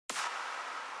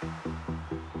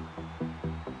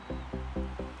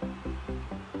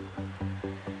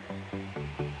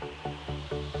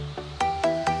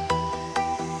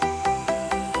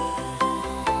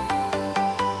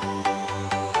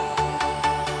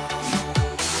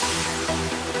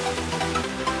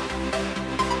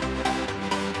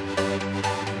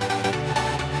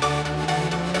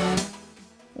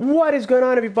What is going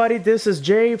on, everybody? This is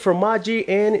Jay from Maji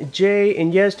and Jay,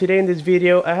 and yes, today in this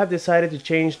video I have decided to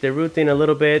change the routine a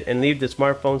little bit and leave the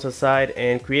smartphones aside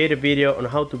and create a video on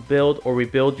how to build or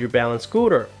rebuild your balance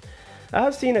scooter. I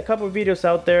have seen a couple of videos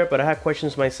out there, but I have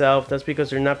questions myself. That's because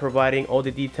they're not providing all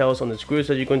the details on the screws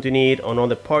that you're going to need, on all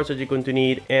the parts that you're going to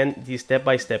need, and the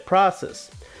step-by-step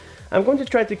process. I'm going to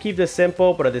try to keep this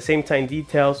simple but at the same time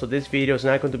detailed, so this video is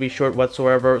not going to be short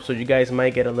whatsoever, so you guys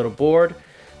might get a little bored.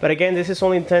 But again, this is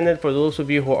only intended for those of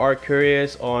you who are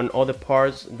curious on all the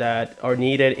parts that are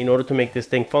needed in order to make this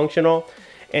thing functional.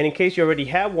 And in case you already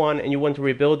have one and you want to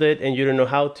rebuild it and you don't know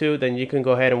how to, then you can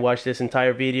go ahead and watch this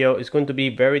entire video. It's going to be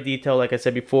very detailed, like I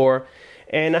said before.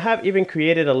 And I have even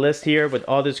created a list here with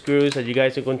all the screws that you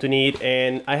guys are going to need.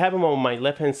 And I have them on my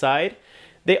left hand side.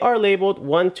 They are labeled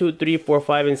 1, 2, 3, 4,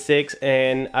 5, and 6.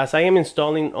 And as I am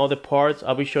installing all the parts,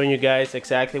 I'll be showing you guys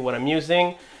exactly what I'm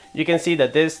using. You can see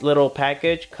that this little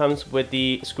package comes with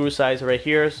the screw size right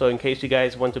here, so in case you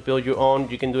guys want to build your own,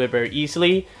 you can do it very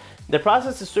easily. The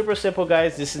process is super simple,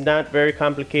 guys. This is not very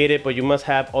complicated, but you must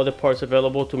have all the parts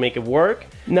available to make it work.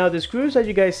 Now, the screws that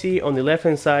you guys see on the left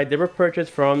hand side, they were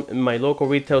purchased from my local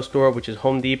retail store, which is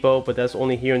Home Depot, but that's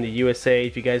only here in the USA.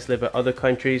 If you guys live in other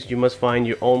countries, you must find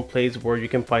your own place where you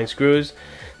can find screws.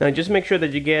 Now, just make sure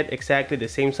that you get exactly the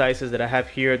same sizes that I have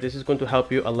here. This is going to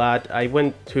help you a lot. I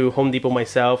went to Home Depot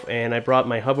myself and I brought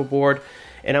my hoverboard,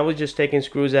 and I was just taking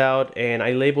screws out and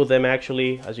I labeled them.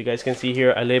 Actually, as you guys can see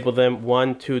here, I labeled them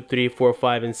 1, 2, 3, 4,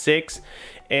 5, and 6.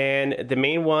 And the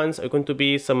main ones are going to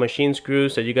be some machine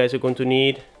screws that you guys are going to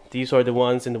need. These are the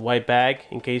ones in the white bag,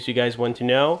 in case you guys want to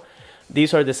know.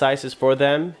 These are the sizes for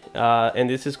them, and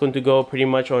this is going to go pretty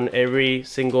much on every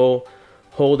single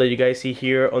hole that you guys see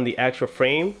here on the actual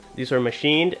frame. These are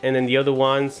machined, and then the other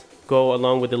ones go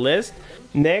along with the list.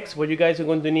 Next, what you guys are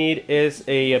going to need is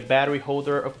a battery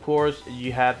holder. Of course,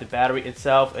 you have the battery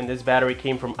itself, and this battery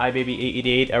came from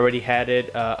iBaby888. I already had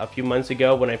it a few months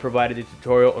ago when I provided a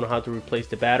tutorial on how to replace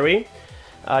the battery.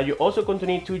 You're also going to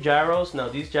need 2 gyros. Now,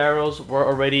 these gyros were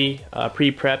already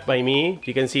pre-prepped by me.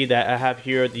 You can see that I have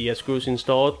here the screws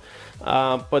installed.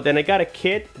 But then I got a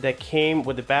kit that came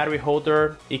with the battery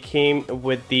holder. It came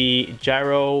with the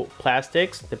gyro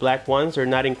plastics. The black ones are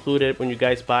not included when you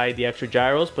guys buy the extra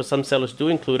gyros, but some sellers do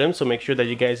include them. So make sure that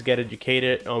you guys get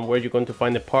educated on where you're going to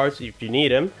find the parts if you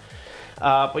need them.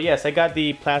 But yes, I got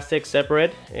the plastic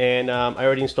separate, and I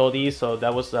already installed these, so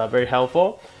that was very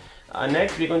helpful.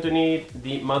 Next, we're going to need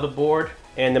the motherboard,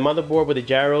 and the motherboard with the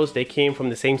gyros, they came from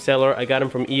the same seller. I got them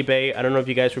from eBay. I don't know if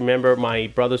you guys remember, my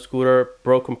brother's scooter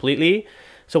broke completely.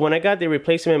 So when I got the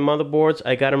replacement motherboards,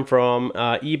 I got them from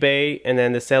eBay, and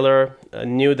then the seller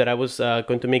knew that I was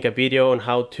going to make a video on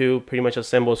how to pretty much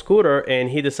assemble a scooter, and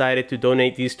he decided to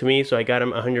donate these to me, so I got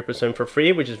them 100% for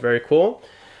free, which is very cool.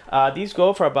 These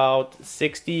go for about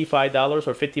 $65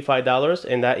 or $55,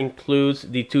 and that includes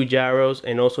the 2 gyros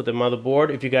and also the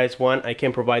motherboard. If you guys want, I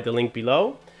can provide the link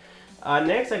below.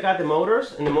 Next, I got the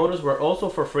motors, and the motors were also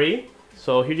for free.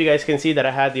 So here you guys can see that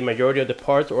I had the majority of the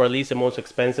parts, or at least the most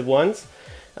expensive ones.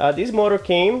 This motor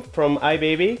came from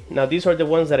iBaby. Now, these are the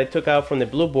ones that I took out from the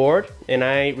blue board, and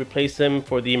I replaced them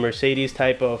for the Mercedes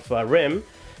type of rim.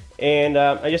 And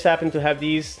I just happened to have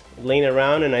these laying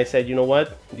around, and I said, you know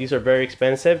what, these are very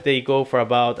expensive. They go for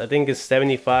about, I think it's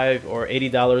 $75 or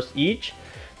 $80 each.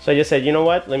 So I just said, you know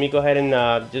what, let me go ahead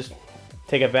and just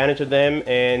take advantage of them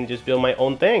and just build my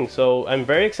own thing. So I'm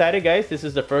very excited, guys. This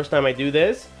is the first time I do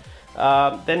this.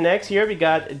 Then next here we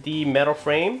got the metal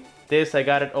frame. This, I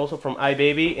got it also from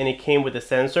iBaby, and it came with the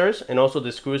sensors and also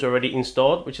the screws already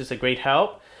installed, which is a great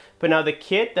help. But now the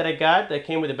kit that I got, that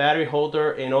came with the battery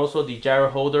holder and also the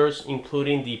gyro holders,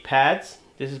 including the pads.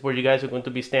 This is where you guys are going to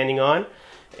be standing on,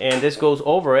 and this goes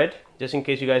over it, just in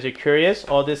case you guys are curious.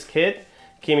 All this kit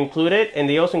came included, and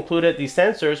they also included the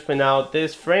sensors, but now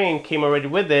this frame came already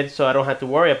with it, so I don't have to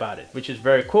worry about it, which is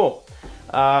very cool.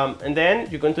 And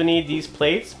then you're going to need these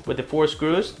plates with the 4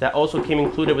 screws that also came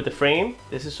included with the frame.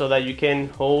 This is so that you can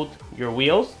hold your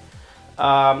wheels.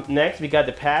 Next, we got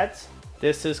the pads.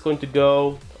 This is going to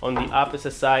go on the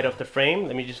opposite side of the frame.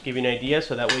 Let me just give you an idea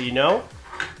so that way you know.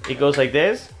 It goes like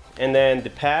this, and then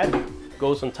the pad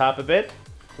goes on top of it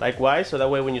likewise, so that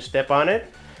way when you step on it,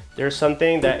 there's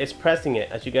something that is pressing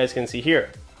it, as you guys can see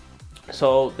here.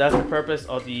 So that's the purpose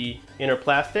of the inner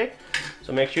plastic.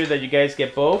 So make sure that you guys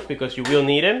get both because you will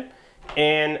need them.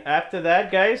 And after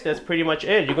that, guys, that's pretty much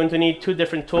it. You're going to need two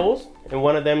different tools, and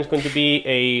one of them is going to be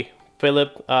a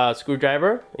Phillips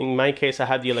screwdriver. In my case, I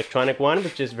have the electronic one,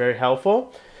 which is very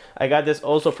helpful. I got this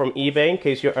also from eBay in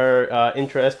case you are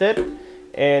interested.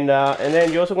 And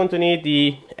then you're also going to need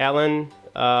the Allen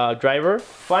driver.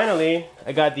 Finally,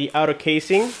 I got the outer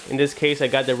casing. In this case, I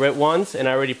got the red ones, and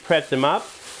I already prepped them up.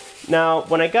 Now,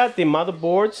 when I got the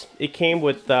motherboards, it came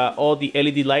with all the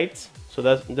LED lights. So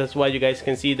that's why you guys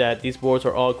can see that these boards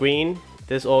are all green.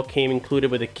 This all came included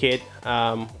with the kit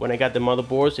when I got the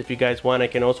motherboards. If you guys want, I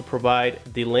can also provide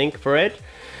the link for it.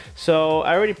 So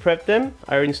I already prepped them,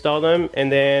 I already installed them, and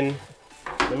then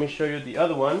let me show you the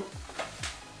other one.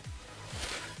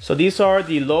 So these are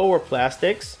the lower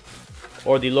plastics,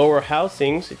 or the lower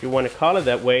housings, if you want to call it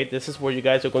that way. This is where you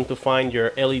guys are going to find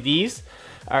your LEDs.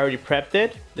 I already prepped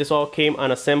it. This all came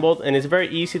unassembled, and it's very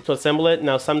easy to assemble it.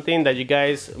 Now, something that you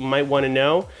guys might want to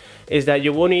know is that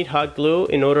you will need hot glue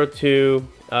in order to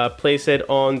place it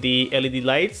on the LED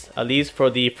lights, at least for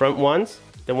the front ones,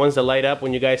 the ones that light up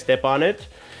when you guys step on it.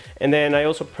 And then I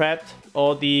also prepped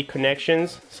all the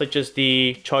connections, such as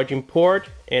the charging port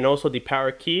and also the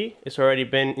power key. It's already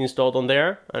been installed on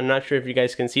there. I'm not sure if you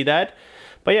guys can see that.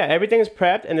 But yeah, everything is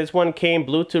prepped, and this one came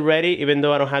Bluetooth ready, even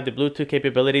though I don't have the Bluetooth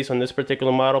capabilities on this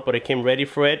particular model, but it came ready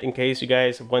for it in case you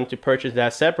guys want to purchase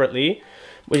that separately,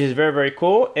 which is very, very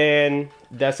cool. And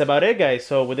that's about it, guys.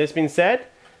 So with this being said,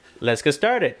 let's get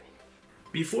started.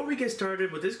 Before we get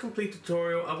started with this complete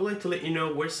tutorial, I would like to let you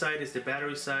know which side is the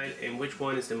battery side and which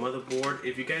one is the motherboard.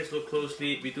 If you guys look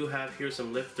closely, we do have here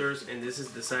some lifters, and this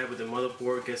is the side where the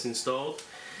motherboard gets installed.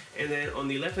 And then on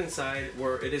the left hand side,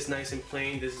 where it is nice and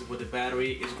plain, this is where the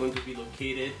battery is going to be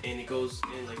located, and it goes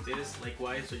in like this,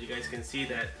 likewise, so you guys can see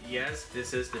that yes,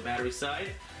 this is the battery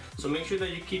side. So make sure that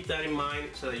you keep that in mind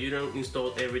so that you don't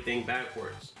install everything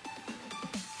backwards.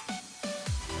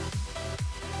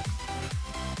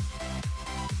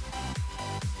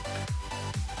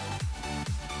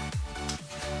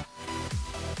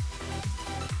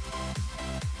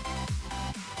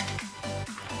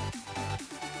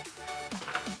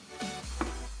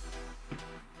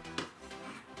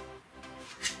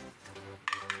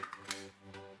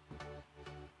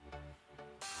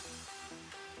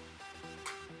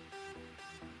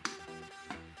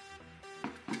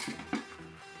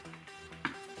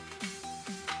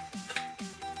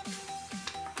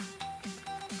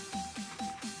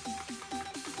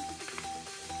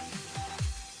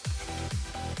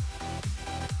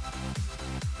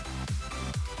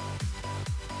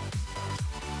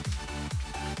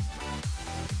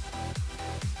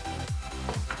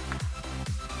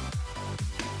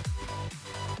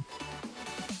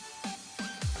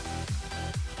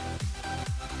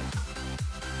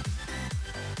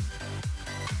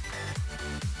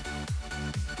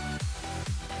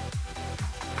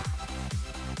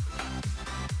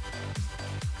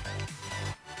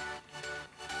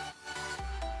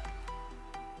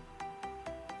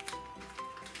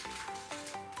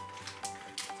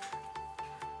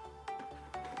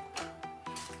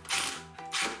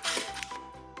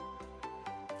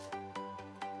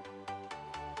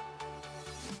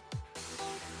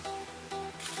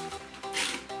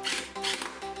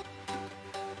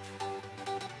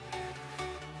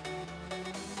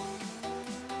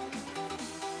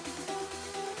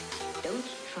 Don't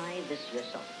try this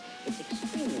yourself. It's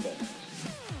extremely dangerous.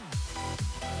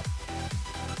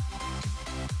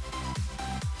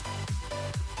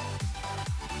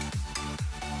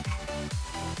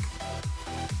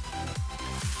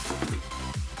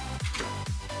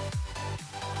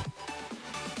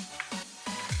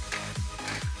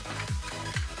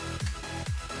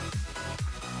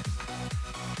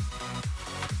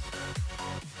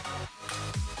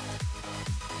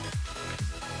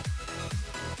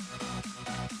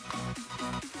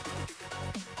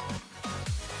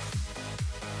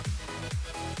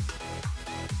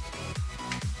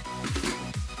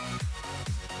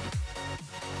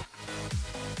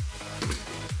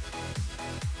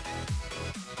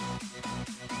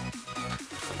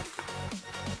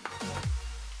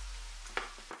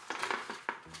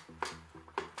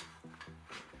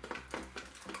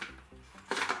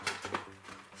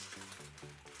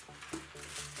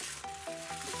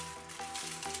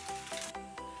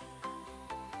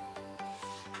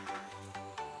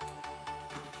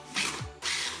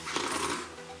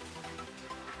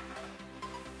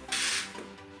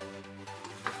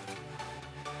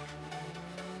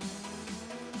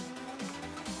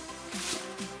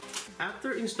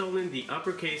 After installing the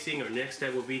upper casing, our next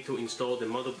step will be to install the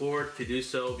motherboard. To do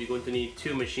so, we're going to need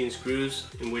two machine screws,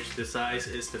 in which the size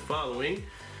is the following.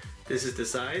 This is the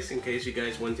size in case you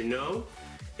guys want to know.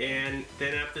 And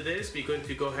then after this, we're going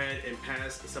to go ahead and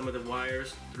pass some of the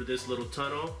wires through this little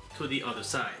tunnel to the other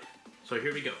side. So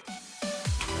here we go.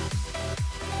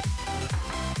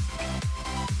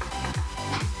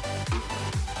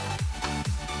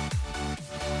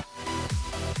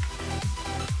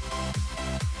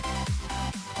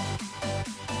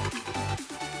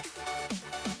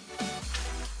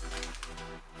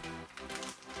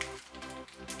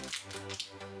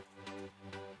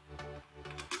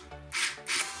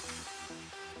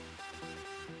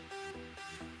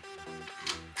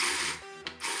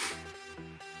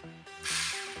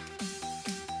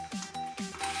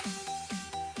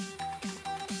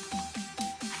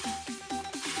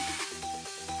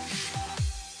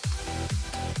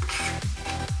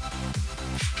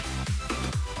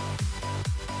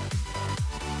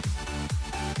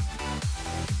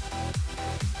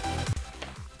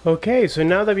 Okay, so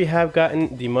now that we have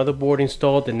gotten the motherboard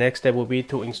installed, the next step will be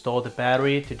to install the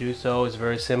battery. To do so is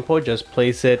very simple. Just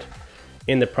place it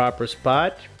in the proper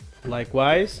spot.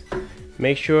 Likewise,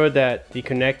 make sure that the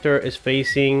connector is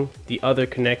facing the other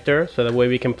connector, so that way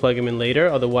we can plug them in later.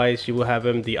 Otherwise, you will have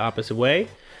them the opposite way.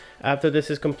 After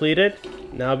this is completed,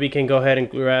 now we can go ahead and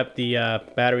grab the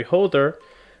battery holder.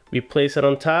 We place it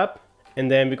on top,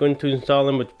 and then we're going to install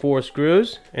them with 4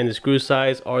 screws, and the screw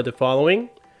size are the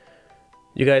following.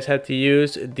 You guys have to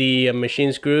use the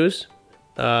machine screws,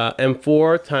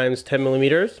 M4 times 10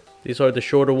 millimeters. These are the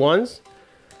shorter ones.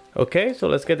 Okay, so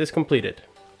let's get this completed.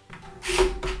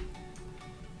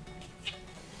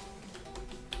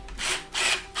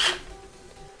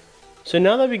 So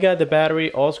now that we got the battery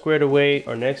all squared away,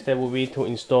 our next step will be to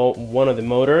install one of the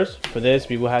motors. For this,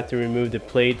 we will have to remove the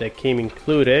plate that came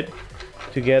included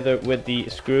together with the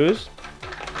screws.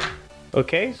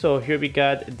 Okay, so here we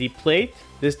got the plate.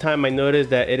 This time I noticed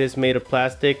that it is made of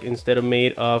plastic instead of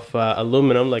made of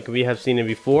aluminum like we have seen it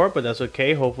before, but that's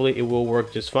okay. Hopefully it will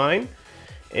work just fine.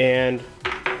 And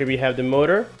here we have the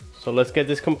motor. So let's get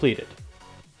this completed.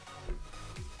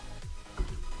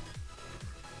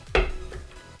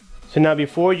 So now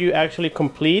before you actually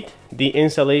complete the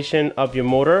installation of your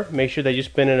motor, make sure that you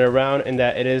spin it around and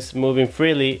that it is moving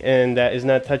freely and that is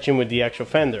not touching with the actual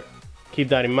fender. Keep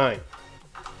that in mind.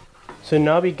 So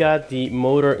now we got the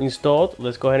motor installed.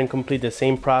 Let's go ahead and complete the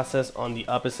same process on the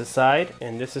opposite side.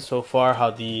 And this is so far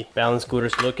how the balance scooter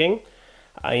is looking.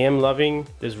 I am loving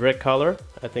this red color.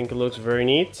 I think it looks very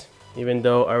neat, even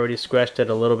though I already scratched it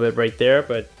a little bit right there,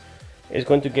 but it's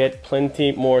going to get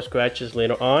plenty more scratches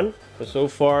later on. But so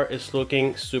far it's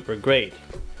looking super great.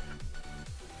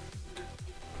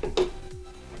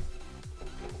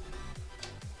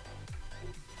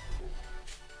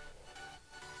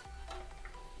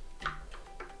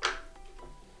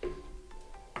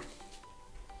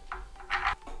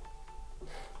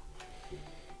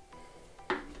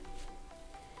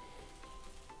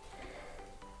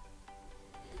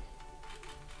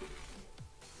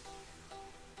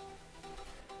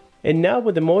 And now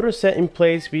with the motor set in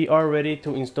place, we are ready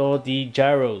to install the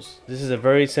gyros. This is a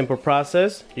very simple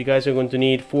process. You guys are going to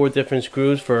need 4 different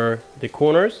screws for the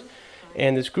corners.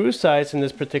 And the screw size in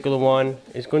this particular one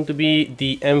is going to be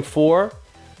the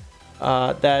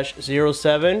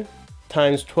M4-07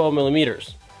 times 12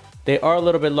 millimeters. They are a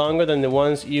little bit longer than the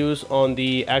ones used on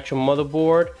the actual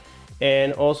motherboard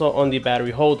and also on the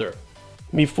battery holder.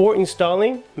 Before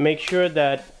installing, make sure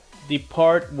that the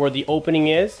part where the opening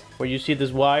is, where you see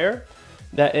this wire,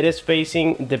 that it is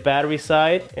facing the battery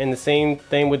side, and the same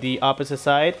thing with the opposite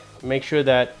side. Make sure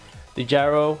that the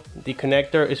gyro, the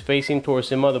connector, is facing towards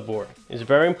the motherboard. It's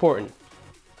very important.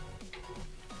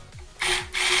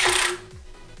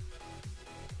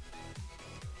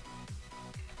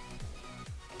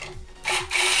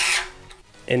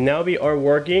 And now we are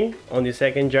working on the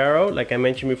second gyro. Like I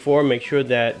mentioned before, make sure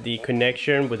that the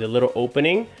connection with the little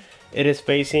opening, it is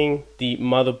facing the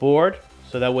motherboard,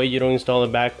 so that way you don't install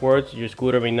it backwards. Your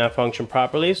scooter may not function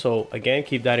properly. So again,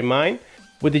 keep that in mind.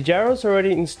 With the gyros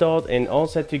already installed and all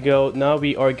set to go, now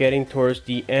we are getting towards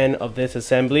the end of this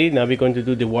assembly. Now we're going to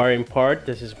do the wiring part.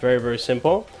 This is very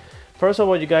simple. First of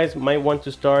all, you guys might want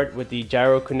to start with the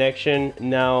gyro connection.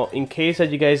 Now, in case that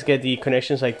you guys get the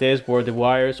connections like this where the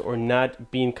wires are not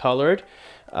being colored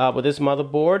with this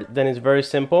motherboard, then it's very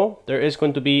simple. There is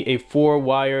going to be a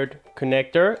 4-wired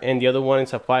connector and the other one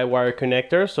is a 5-wire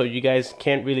connector, so you guys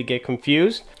can't really get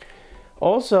confused.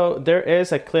 Also, there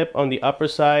is a clip on the upper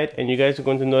side, and you guys are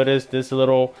going to notice this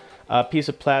little piece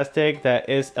of plastic that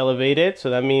is elevated, so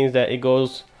that means that it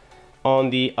goes on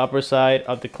the upper side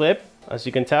of the clip, as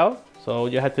you can tell. So all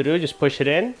you have to do is just push it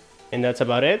in, and that's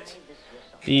about it.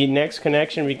 The next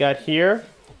connection we got here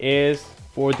is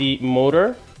for the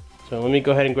motor. So let me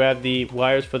go ahead and grab the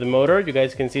wires for the motor. You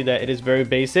guys can see that it is very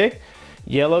basic.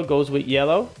 Yellow goes with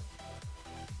yellow,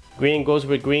 green goes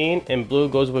with green, and blue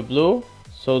goes with blue.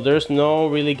 So there's no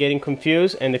really getting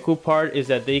confused. And the cool part is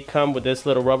that they come with this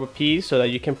little rubber piece so that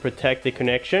you can protect the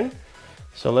connection.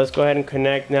 So let's go ahead and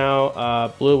connect now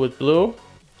blue with blue.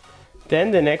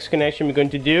 Then the next connection we're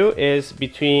going to do is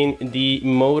between the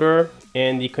motor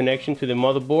and the connection to the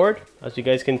motherboard, as you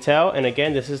guys can tell. And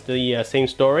again, this is the same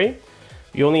story.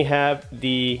 You only have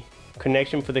the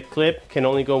connection for the clip can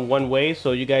only go one way,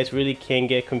 so you guys really can't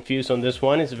get confused on this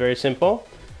one. It's very simple.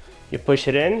 You push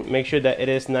it in, make sure that it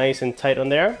is nice and tight on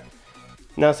there.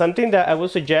 Now something that I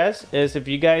would suggest is if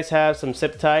you guys have some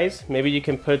zip ties, maybe you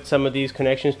can put some of these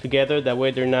connections together, that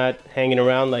way they're not hanging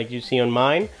around like you see on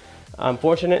mine.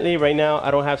 Unfortunately right now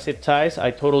I don't have zip ties.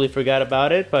 I totally forgot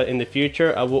about it, but in the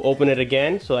future I will open it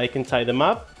again so I can tie them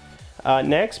up.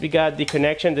 Next we got the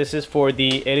connection. This is for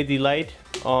the LED light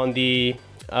on the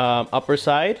upper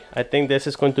side. I think this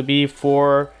is going to be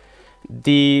for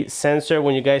the sensor.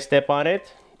 When you guys step on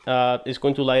it, it's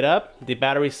going to light up. The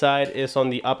battery side is on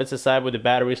the opposite side where the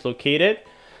battery is located.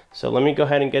 So let me go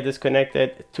ahead and get this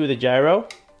connected to the gyro.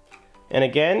 And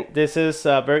again, this is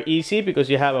very easy because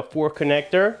you have a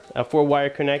 4-wire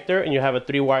connector, and you have a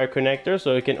 3-wire connector,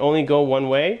 so it can only go one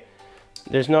way.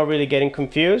 There's no really getting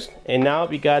confused. And now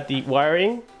we got the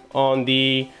wiring on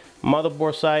the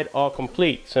motherboard side all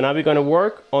complete. So now we're going to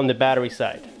work on the battery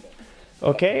side.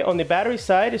 Okay, on the battery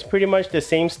side it's pretty much the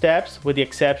same steps, with the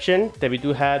exception that we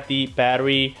do have the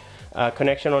battery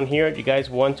connection on here. You guys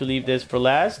want to leave this for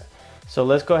last. So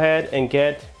let's go ahead and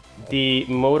get the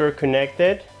motor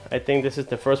connected. I think this is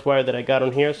the first wire that I got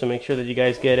on here, so make sure that you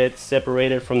guys get it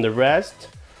separated from the rest.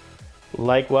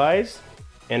 Likewise.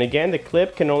 And again, the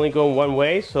clip can only go one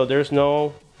way, so there's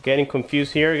no getting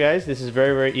confused here, guys. This is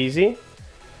very, very easy.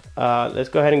 Let's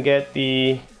go ahead and get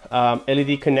the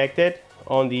LED connected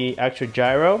on the actual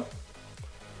gyro.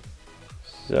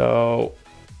 So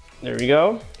there we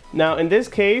go. Now in this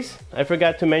case, I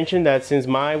forgot to mention that since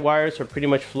my wires are pretty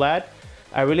much flat,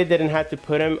 I really didn't have to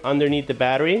put them underneath the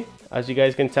battery, as you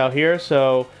guys can tell here.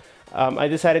 So I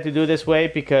decided to do this way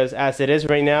because as it is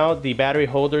right now, the battery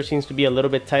holder seems to be a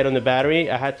little bit tight on the battery.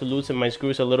 I had to loosen my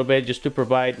screws a little bit just to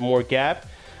provide more gap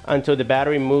until the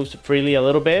battery moves freely a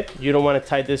little bit. You don't want to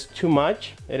tie this too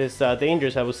much. It is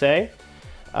dangerous, I would say.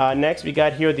 Next we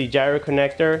got here the gyro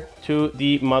connector to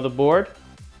the motherboard.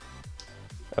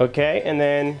 Okay, and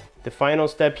then the final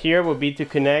step here will be to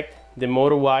connect the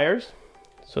motor wires.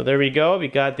 So there we go, we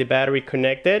got the battery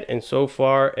connected, and so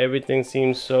far everything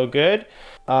seems so good.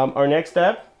 Our next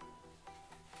step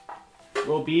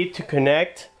will be to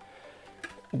connect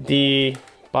the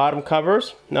bottom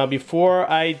covers. Now before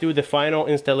I do the final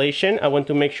installation, I want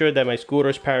to make sure that my scooter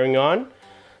is powering on.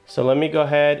 So let me go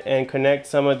ahead and connect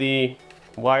some of the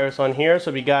wires on here.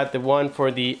 So we got the one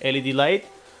for the LED light.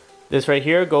 This right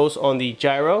here goes on the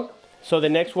gyro. So the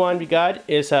next one we got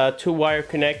is a 2-wire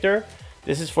connector.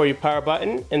 This is for your power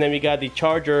button, and then we got the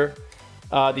charger,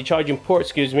 the charging port,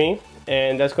 excuse me,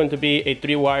 and that's going to be a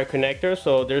 3-wire connector,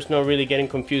 so there's no really getting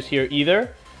confused here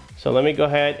either. So let me go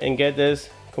ahead and get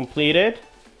this completed.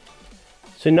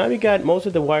 So now we got most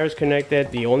of the wires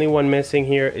connected. The only one missing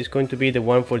here is going to be the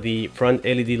one for the front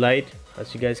LED light,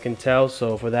 as you guys can tell.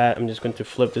 So for that, I'm just going to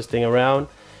flip this thing around,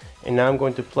 and now I'm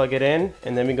going to plug it in,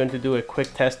 and then we're going to do a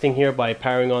quick testing here by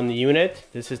powering on the unit.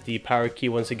 This is the power key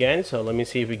once again, so let me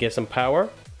see if we get some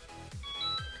power.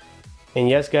 And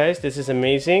yes guys, this is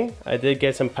amazing. I did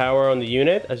get some power on the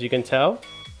unit, as you can tell.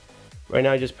 Right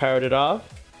now I just powered it off,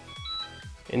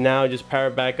 and now I just power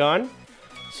it back on.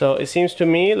 So it seems to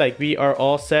me like we are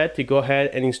all set to go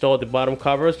ahead and install the bottom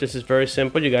covers. This is very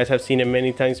simple. You guys have seen it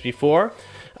many times before.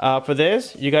 For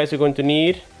this, you guys are going to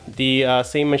need the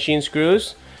same machine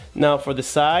screws. Now for the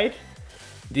side,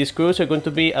 the screws are going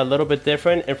to be a little bit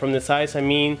different, and from the sides I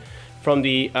mean from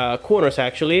the corners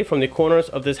actually. From the corners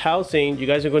of this housing, you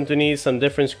guys are going to need some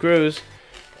different screws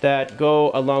that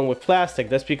go along with plastic.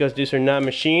 That's because these are not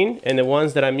machined, and the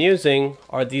ones that I'm using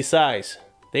are this size.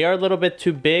 They are a little bit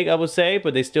too big, I would say,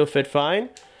 but they still fit fine.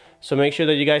 So make sure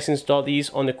that you guys install these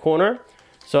on the corner.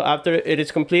 So after it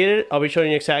is completed, I'll be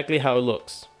showing you exactly how it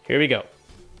looks. Here we go.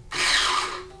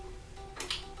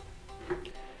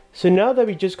 So now that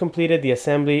we just completed the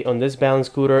assembly on this balance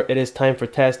scooter, it is time for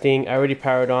testing. I already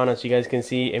powered on, as you guys can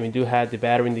see, and we do have the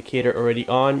battery indicator already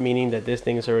on, meaning that this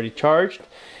thing is already charged.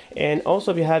 And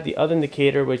also we have the other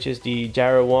indicator, which is the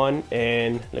gyro one,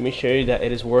 and let me show you that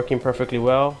it is working perfectly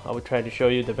well. I will try to show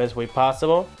you the best way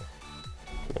possible.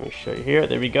 Let me show you here.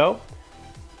 There we go.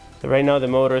 So right now the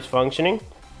motor is functioning,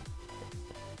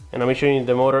 and I'll be showing you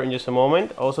the motor in just a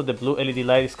moment. Also the blue LED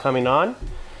light is coming on.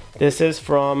 This is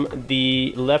from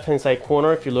the left hand side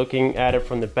corner if you're looking at it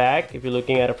from the back. If you're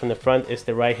looking at it from the front, it's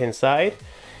the right hand side.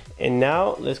 And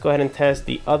now let's go ahead and test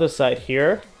the other side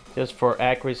here, just for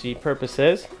accuracy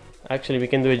purposes. Actually, we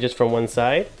can do it just from one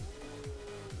side.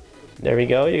 There we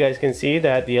go. You guys can see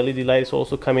that the LED light is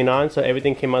also coming on, so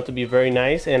everything came out to be very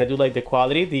nice. And I do like the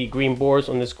quality. The green boards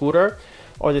on the scooter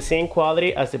are the same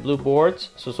quality as the blue boards,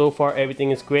 so far everything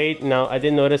is great. Now I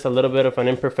did notice a little bit of an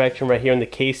imperfection right here in the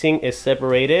casing. Is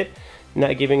separated,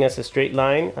 not giving us a straight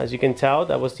line. As you can tell,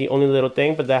 that was the only little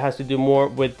thing, but that has to do more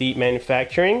with the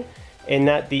manufacturing and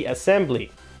not the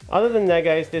assembly. Other than that,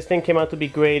 guys, this thing came out to be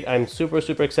great. I'm super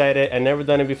excited. I've never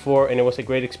done it before and it was a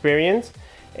great experience.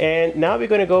 And now we're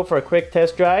going to go for a quick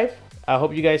test drive. I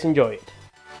hope you guys enjoy it.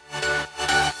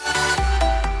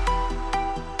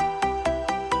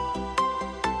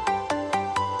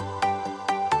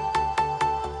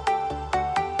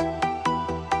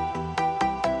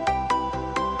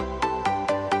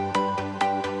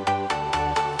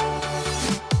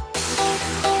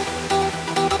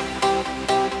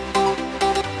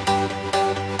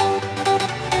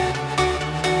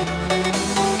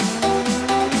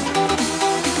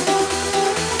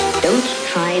 Don't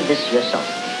try this yourself.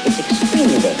 It's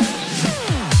extremely dangerous.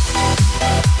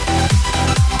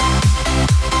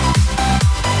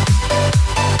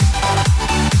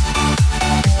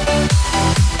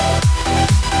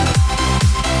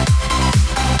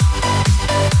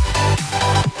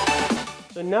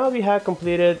 So now we have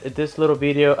completed this little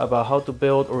video about how to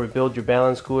build or rebuild your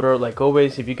balance scooter. Like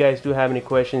always, if you guys do have any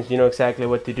questions, you know exactly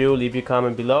what to do. Leave your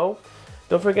comment below.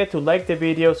 Don't forget to like the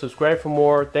video, subscribe for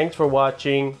more. Thanks for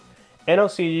watching, and I'll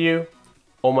see you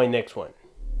on my next one.